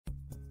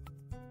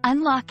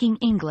Unlocking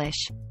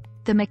English: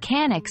 The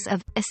Mechanics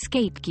of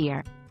Escape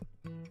Gear.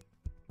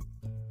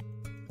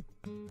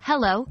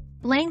 Hello,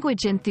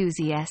 language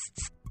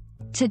enthusiasts.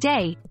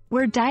 Today,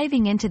 we're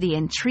diving into the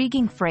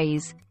intriguing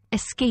phrase,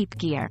 escape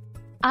gear.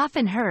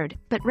 Often heard,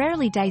 but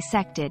rarely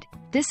dissected,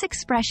 this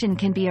expression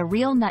can be a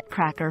real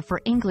nutcracker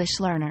for English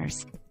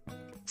learners.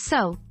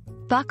 So,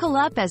 buckle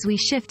up as we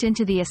shift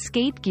into the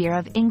escape gear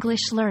of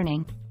English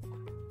learning.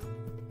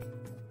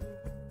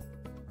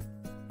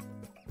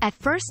 At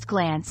first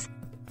glance,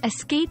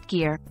 escape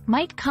gear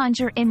might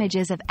conjure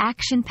images of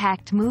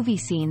action-packed movie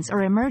scenes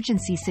or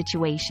emergency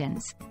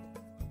situations.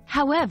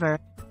 However,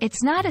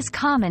 it's not as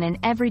common in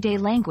everyday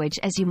language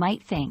as you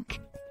might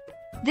think.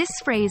 This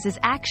phrase is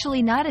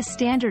actually not a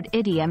standard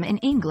idiom in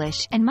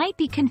English and might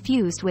be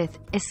confused with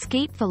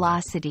escape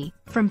velocity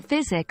from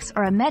physics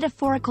or a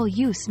metaphorical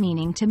use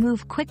meaning to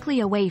move quickly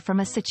away from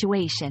a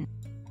situation.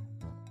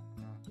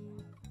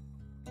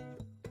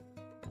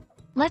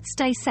 Let's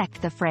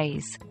dissect the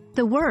phrase.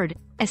 The word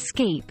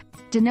escape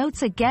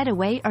denotes a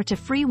getaway or to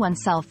free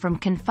oneself from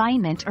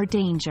confinement or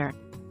danger.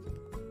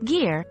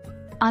 Gear,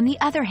 on the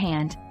other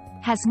hand,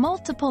 has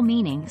multiple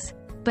meanings,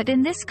 but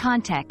in this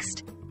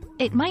context,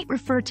 it might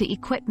refer to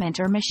equipment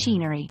or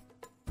machinery.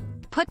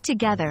 Put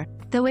together,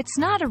 though it's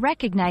not a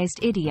recognized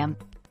idiom,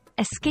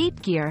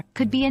 escape gear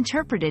could be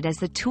interpreted as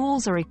the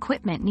tools or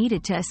equipment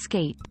needed to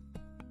escape.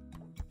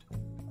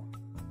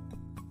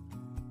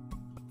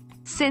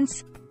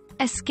 Since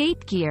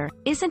escape gear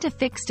isn't a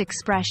fixed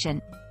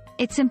expression,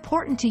 it's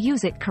important to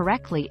use it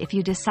correctly if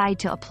you decide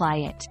to apply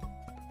it.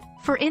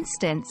 For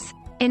instance,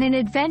 in an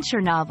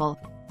adventure novel,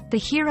 the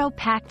hero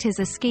packed his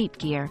escape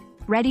gear,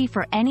 ready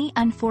for any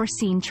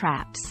unforeseen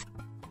traps.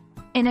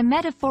 In a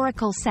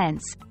metaphorical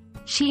sense,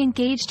 she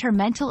engaged her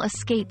mental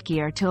escape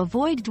gear to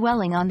avoid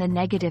dwelling on the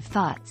negative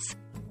thoughts.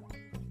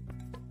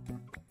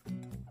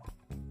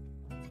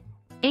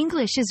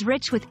 English is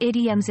rich with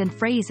idioms and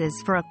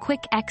phrases for a quick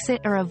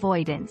exit or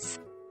avoidance.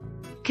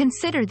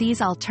 Consider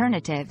these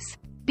alternatives.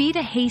 Beat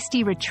a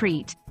hasty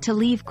retreat, to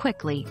leave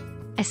quickly,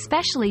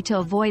 especially to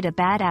avoid a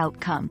bad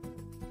outcome.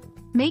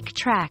 Make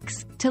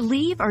tracks, to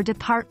leave or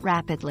depart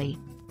rapidly.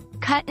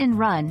 Cut and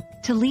run,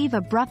 to leave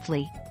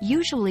abruptly,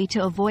 usually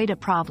to avoid a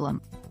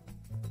problem.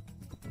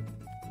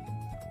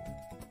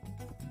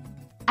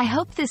 I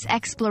hope this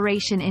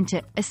exploration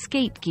into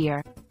escape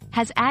gear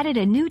has added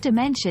a new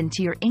dimension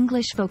to your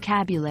English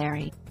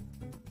vocabulary.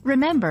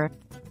 Remember,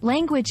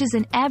 language is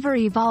an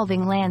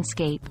ever-evolving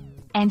landscape,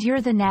 and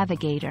you're the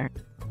navigator.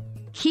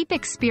 Keep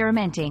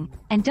experimenting,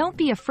 and don't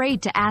be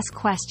afraid to ask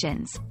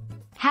questions.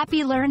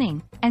 Happy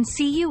learning, and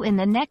see you in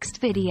the next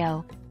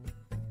video.